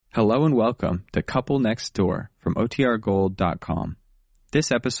Hello and welcome to Couple Next Door from OTRGold.com.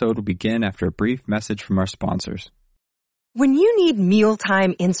 This episode will begin after a brief message from our sponsors. When you need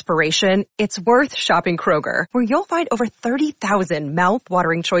mealtime inspiration, it's worth shopping Kroger, where you'll find over 30,000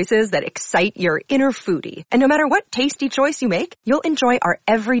 mouth-watering choices that excite your inner foodie. And no matter what tasty choice you make, you'll enjoy our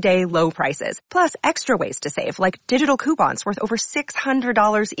everyday low prices, plus extra ways to save, like digital coupons worth over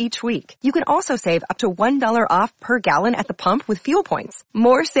 $600 each week. You can also save up to $1 off per gallon at the pump with fuel points.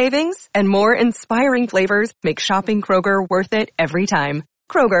 More savings and more inspiring flavors make shopping Kroger worth it every time.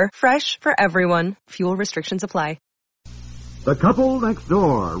 Kroger, fresh for everyone. Fuel restrictions apply. The Couple Next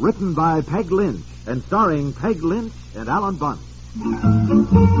Door, written by Peg Lynch and starring Peg Lynch and Alan Bunce.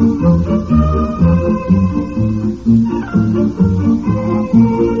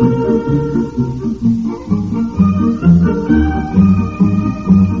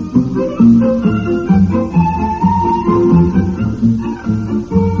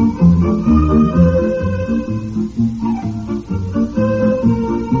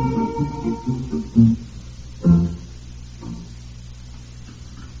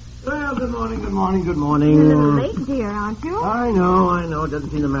 Good morning. You're a little late, dear, aren't you? I know. It doesn't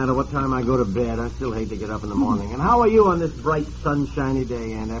seem to matter what time I go to bed. I still hate to get up in the morning. And how are you on this bright, sunshiny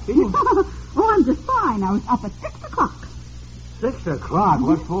day, Aunt Effie? Oh, I'm just fine. I was up at 6 o'clock. 6 o'clock?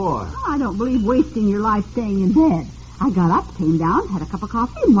 What for? Oh, I don't believe wasting your life staying in bed. I got up, came down, had a cup of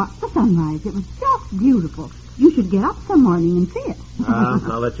coffee, and watched the sunrise. It was just beautiful. You should get up some morning and see it.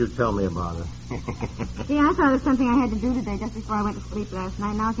 I'll let you tell me about it. See, I thought of something I had to do today just before I went to sleep last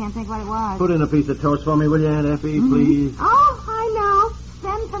night. Now I can't think what it was. Put in a piece of toast for me, will you, Aunt Effie, please? Oh, I know.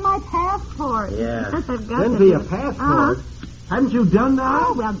 Send for my passport. Yeah. Send for your passport? Haven't you done that?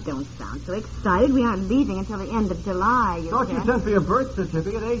 Oh, well, don't sound so excited. We aren't leaving until the end of July, you Thought you sent for your birth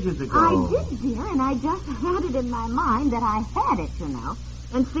certificate ages ago. I did, dear, and I just had it in my mind that I had it, you know,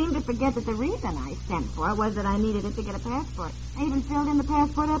 and seemed to forget that the reason I sent for it was that I needed it to get a passport. I even filled in the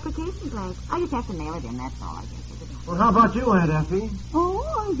passport application blank. I just have to mail it in, that's all, I guess. Well, how about you, Aunt Effie?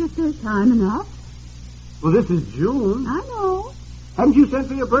 Oh, I guess there's time enough. Well, this is June. I know. Haven't you sent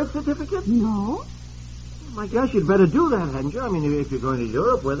for your birth certificate? No. I guess you'd better do that, hadn't you? I mean, if you're going to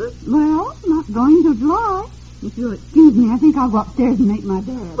Europe with it. Well, not going to July. If you'll excuse me, I think I'll go upstairs and make my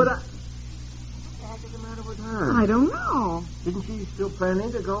bed. But what the heck is the matter with her? I don't know. Isn't she still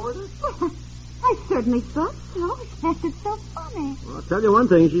planning to go with it? Well, I certainly thought so. It's so funny. Well, I'll tell you one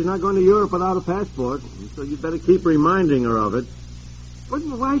thing. She's not going to Europe without a passport, so you'd better keep reminding her of it.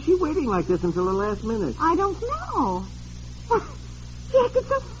 Why is she waiting like this until the last minute? I don't know. Well, Jack, it's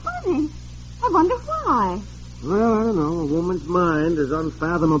so funny. I wonder why. Well, I don't know. A woman's mind is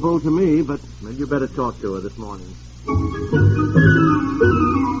unfathomable to me, but maybe you better talk to her this morning.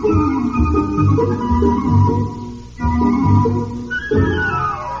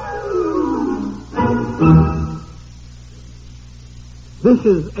 This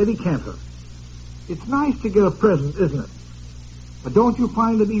is Eddie Cantor. It's nice to get a present, isn't it? But don't you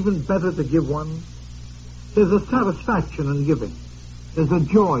find it even better to give one? There's a satisfaction in giving. There's a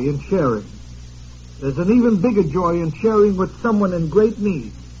joy in sharing. There's an even bigger joy in sharing with someone in great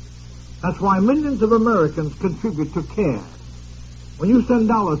need. That's why millions of Americans contribute to CARE. When you send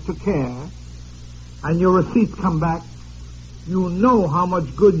dollars to CARE and your receipts come back, you know how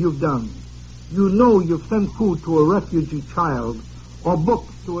much good you've done. You know you've sent food to a refugee child, or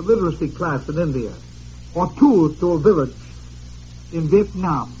books to a literacy class in India, or tools to a village in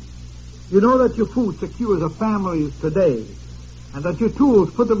Vietnam. You know that your food secures a family today, and that your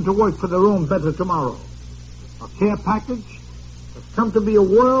tools put them to work for their own better tomorrow. A care package has come to be a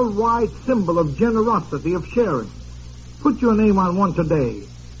worldwide symbol of generosity, of sharing. Put your name on one today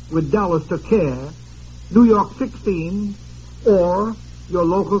with dollars to CARE, New York 16, or your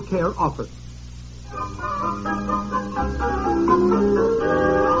local CARE office.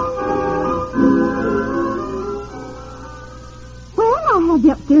 I'll have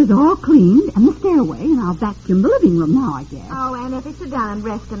the upstairs all cleaned and the stairway, and I'll vacuum the living room now, I guess. Oh, Aunt Effie, sit down and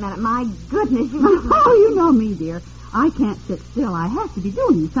rest a minute. My goodness, you... Oh, you know me, dear. I can't sit still. I have to be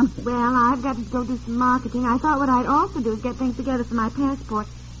doing something. Well, I've got to go do some marketing. I thought what I'd also do is get things together for my passport.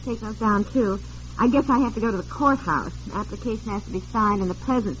 Take those down, too. I guess I have to go to the courthouse. The application has to be signed in the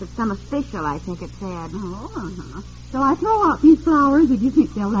presence of some official, I think it said. Oh, uh-huh. Shall I throw out these flowers, or do you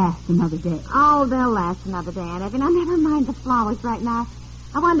think they'll last another day? Oh, they'll last another day, Aunt Effie. Now, never mind the flowers right now.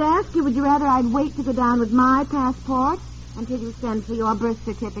 I wanted to ask you, would you rather I'd wait to go down with my passport until you send for your birth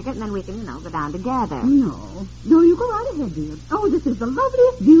certificate, and then we can, go down together? No, you go right ahead, dear. Oh, this is the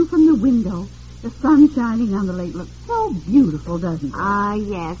loveliest view from the window. The sun shining on the lake looks so beautiful, doesn't it? Ah,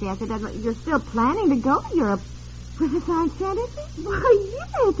 yes, it does. You're still planning to go to Europe. For the signed fantasy? Why,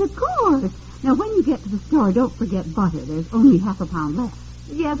 yes, of course. Now, when you get to the store, don't forget butter. There's only half a pound left.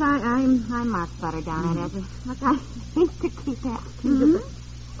 Yes, I marked butter down at it. Look, I hate to keep asking you, but...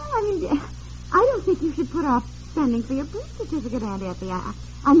 Well, I mean, I don't think you should put off sending for your birth certificate, Aunt Effie.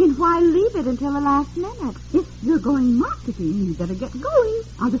 I mean, why leave it until the last minute? If you're going marketing, you better get going.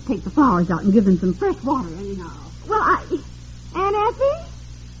 I'll just take the flowers out and give them some fresh water anyhow. Well, Aunt Effie?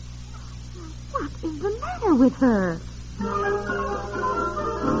 What is the matter with her?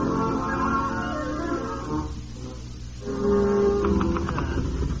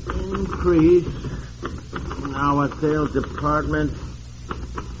 Increase in our sales department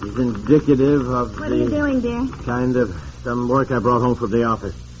is indicative of What are you doing, dear? kind of some work I brought home from the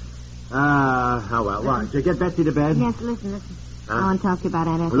office. How well. Why? Did you get Betsy to bed? Yes, listen. I want to talk to you about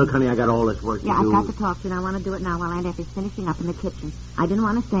Aunt Effie. Look, honey, I got all this work to do. Yeah, I've got to talk to you, and I want to do it now while Aunt Effie's finishing up in the kitchen. I didn't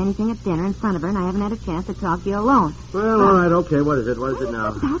want to say anything at dinner in front of her, and I haven't had a chance to talk to you alone. Well, all right, okay. What is it? What is it now?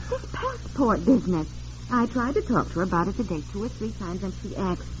 About this passport business. I tried to talk to her about it today 2 or 3 times, and she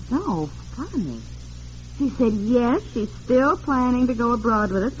acts so funny. She said, yes, she's still planning to go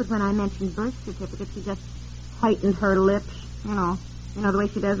abroad with us, but when I mentioned birth certificate, she just tightened her lips. You know the way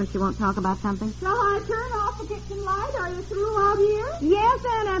she does when she won't talk about something. Shall I turn off the kitchen light? Are you through out here? Yes,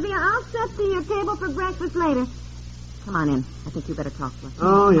 Aunt Effie. I'll set the table for breakfast later. Come on in. I think you better talk to her.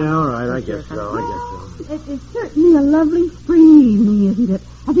 Oh, yeah, all right. I guess so. It is certainly a lovely spring evening, isn't it?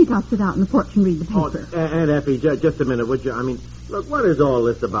 I think I'll sit out in the porch and read the paper. Oh, Aunt Effie, just a minute, would you? I mean, look, what is all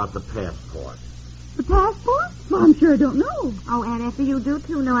this about the passport? The passport? Well, I'm sure I don't know. Oh, Aunt Effie, you do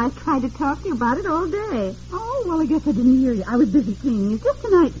too know. I've tried to talk to you about it all day. Oh, well, I guess I didn't hear you. I was busy cleaning. It's just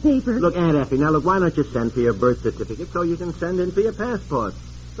tonight's paper. Look, Aunt Effie, now look, why don't you send for your birth certificate so you can send in for your passport?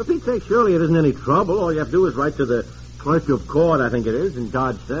 For Pete's sake, surely it isn't any trouble. All you have to do is write to the clerk of court, I think it is, in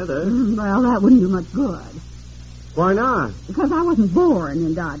Dodge Center. Well, that wouldn't do much good. Why not? Because I wasn't born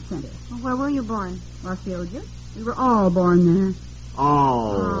in Dodge Center. Well, where were you born? Washington. We were all born there.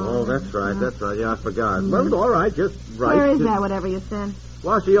 Oh, that's right. Yeah, I forgot. Well, all right, just write. Where is that, whatever you said?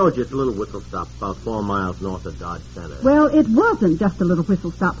 Washington, just a little whistle stop about 4 miles north of Dodge Center. Well, it wasn't just a little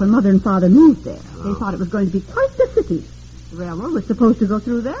whistle stop when Mother and Father moved there. They thought it was going to be quite the city. The railroad was supposed to go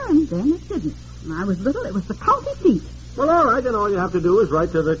through there, and then it didn't. When I was little, it was the county seat. Well, all right, then all you have to do is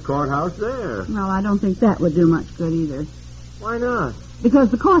write to the courthouse there. Well, I don't think that would do much good either. Why not? Because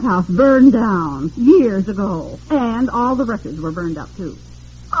the courthouse burned down years ago, and all the records were burned up, too.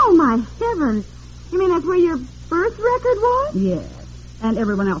 Oh, my heavens. You mean that's where your birth record was? Yes, and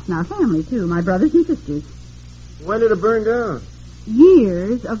everyone else in our family, too, my brothers and sisters. When did it burn down?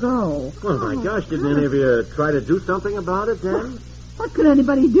 Years ago. Oh, my gosh, didn't any of you try to do something about it then? What could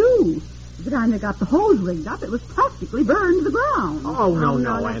anybody do? The time they got the hose rigged up, it was practically burned to the ground. Oh, no,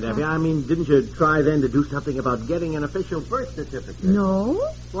 Aunt Effie. I mean, didn't you try then to do something about getting an official birth certificate? No.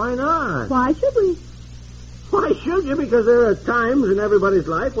 Why not? Why should we? Why should you? Because there are times in everybody's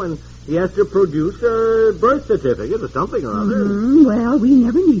life when he has to produce a birth certificate or something or other. Well, we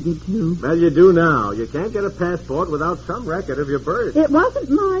never needed to. Well, you do now. You can't get a passport without some record of your birth. It wasn't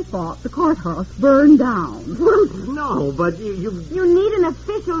my fault. The courthouse burned down. Well, no, but you... You need an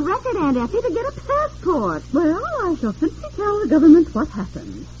official record, Aunt Effie, to get a passport. Well, I shall simply tell the government what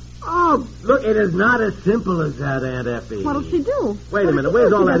happened. Oh, look, it is not as simple as that, Aunt Effie. What'll she do? Wait a minute.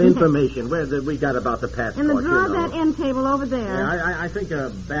 Where's all that information? Where did we got about the passport? In the drawer of you know? that end table over there. Yeah, I think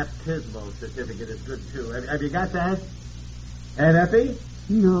a baptismal certificate is good, too. Have you got that? Aunt Effie?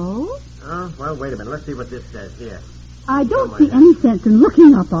 No. Oh, well, wait a minute. Let's see what this says here. I don't see any sense in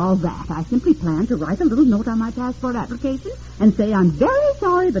looking up all that. I simply plan to write a little note on my passport application and say I'm very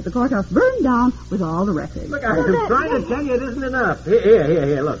sorry, but the courthouse burned down with all the records. Look, I'm trying to tell you it isn't enough.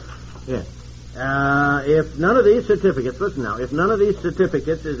 Here, look. Here. If none of these certificates, listen now, if none of these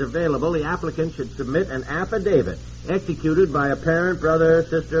certificates is available, the applicant should submit an affidavit executed by a parent, brother,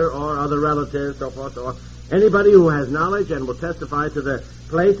 sister, or other relative, so forth, or anybody who has knowledge and will testify to the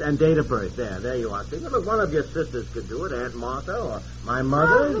place and date of birth. There you are. See, look, one of your sisters could do it, Aunt Martha or my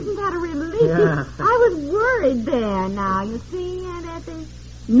mother. Oh, isn't that a relief? Yeah. I was worried there now. You see, Aunt Effie?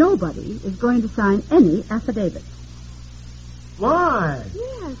 Nobody is going to sign any affidavit. Why?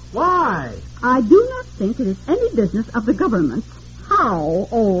 Yes. Why? I do not think it is any business of the government how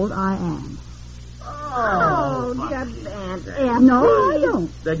old I am. Oh, dear Aunt Effie. No, I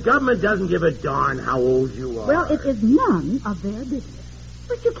don't. The government doesn't give a darn how old you are. Well, it is none of their business.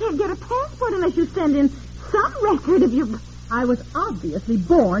 But you can't get a passport unless you send in some record of your... I was obviously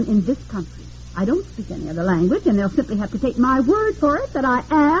born in this country. I don't speak any other language, and they'll simply have to take my word for it that I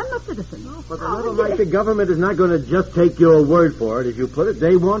am a citizen. But the little like the government is not going to just take your word for it, as you put it.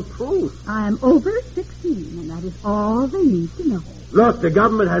 They want proof. I am over 16, and that is all they need to know. Look, the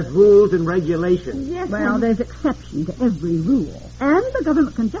government has rules and regulations. Yes, well, there's exception to every rule, and the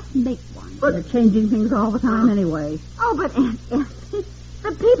government can just make one. But they're changing things all the time anyway. Oh, but Aunt Effie,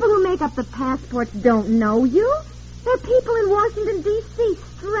 the people who make up the passports don't know you. They're people in Washington, D.C.,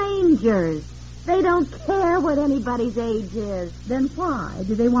 strangers. They don't care what anybody's age is. Then why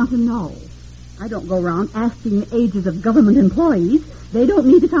do they want to know? I don't go around asking the ages of government employees. They don't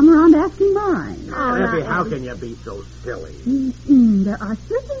need to come around asking mine. Effie, how can you be so silly? There are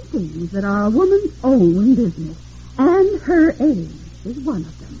certain things that are a woman's own business, and her age is one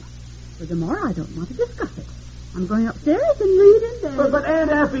of them. Furthermore, I don't want to discuss it. I'm going upstairs and read in bed. But Aunt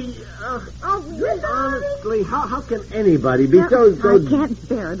Effie, honestly, how can anybody be so... I can't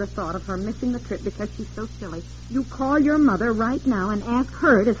bear the thought of her missing the trip because she's so silly. You call your mother right now and ask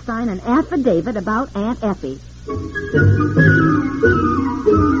her to sign an affidavit about Aunt Effie.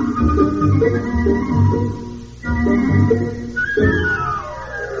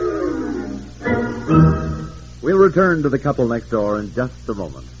 We'll return to the couple next door in just a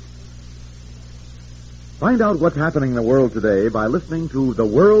moment. Find out what's happening in the world today by listening to The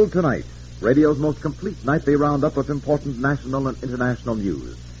World Tonight, radio's most complete nightly roundup of important national and international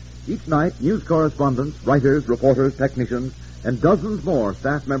news. Each night, news correspondents, writers, reporters, technicians, and dozens more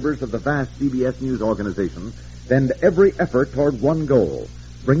staff members of the vast CBS News organization bend every effort toward one goal,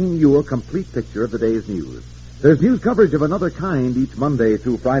 bringing you a complete picture of the day's news. There's news coverage of another kind each Monday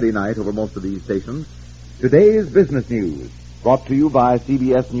through Friday night over most of these stations. Today's business news, brought to you by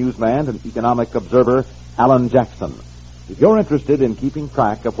CBS newsman and economic observer Alan Jackson. If you're interested in keeping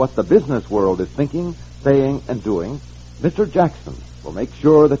track of what the business world is thinking, saying, and doing, Mr. Jackson will make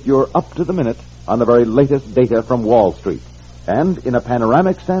sure that you're up to the minute on the very latest data from Wall Street, and, in a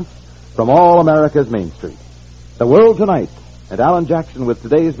panoramic sense, from all America's Main Street. The World Tonight, and Alan Jackson with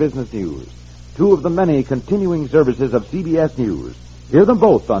today's business news, two of the many continuing services of CBS News. Hear them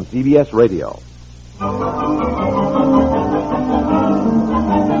both on CBS Radio.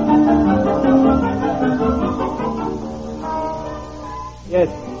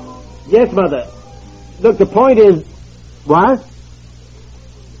 Yes, Mother. Look, the point is... What?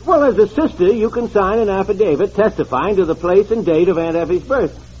 Well, as a sister, you can sign an affidavit testifying to the place and date of Aunt Effie's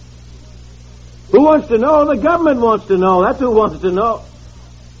birth. Who wants to know? The government wants to know. That's who wants to know.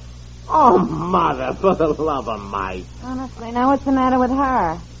 Oh, Mother, for the love of Mike. Honestly, now what's the matter with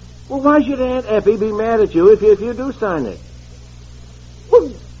her? Well, why should Aunt Effie be mad at you if you do sign it? Well,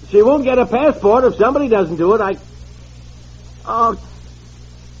 she won't get a passport if somebody doesn't do it. Oh...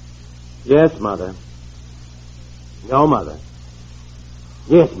 Yes, Mother. No, Mother.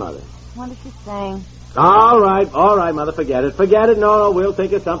 Yes, Mother. What is she saying? All right, Mother, forget it. No, we'll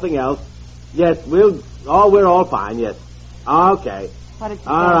think of something else. Yes, we're all fine, yes. Okay. What did she say?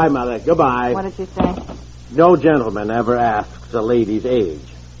 All right, Mother, goodbye. What did she say? No gentleman ever asks a lady's age.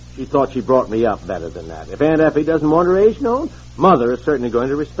 She thought she brought me up better than that. If Aunt Effie doesn't want her age known, Mother is certainly going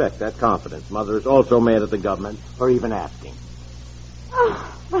to respect that confidence. Mother is also mad at the government for even asking.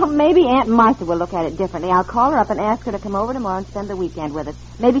 Oh, well, maybe Aunt Martha will look at it differently. I'll call her up and ask her to come over tomorrow and spend the weekend with us.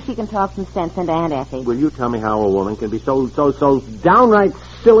 Maybe she can talk some sense into Aunt Effie. Will you tell me how a woman can be so downright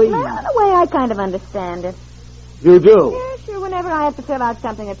silly? Well, in a way, I kind of understand it. You do? Yeah, sure. Whenever I have to fill out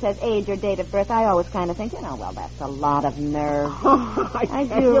something that says age or date of birth, I always kind of think, well, that's a lot of nerve. I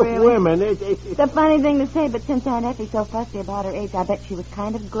do, really. Women, It's a funny thing to say, but since Aunt Effie's so fussy about her age, I bet she was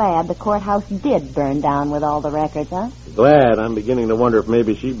kind of glad the courthouse did burn down with all the records, huh? Glad. I'm beginning to wonder if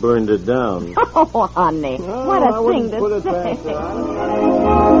maybe she burned it down. Oh, honey. What a thing to say.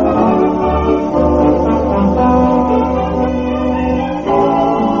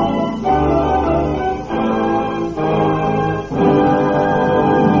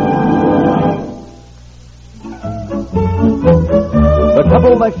 The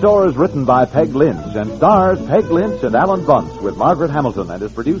Couple Next Door is written by Peg Lynch and stars Peg Lynch and Alan Bunce with Margaret Hamilton and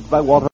is produced by Walter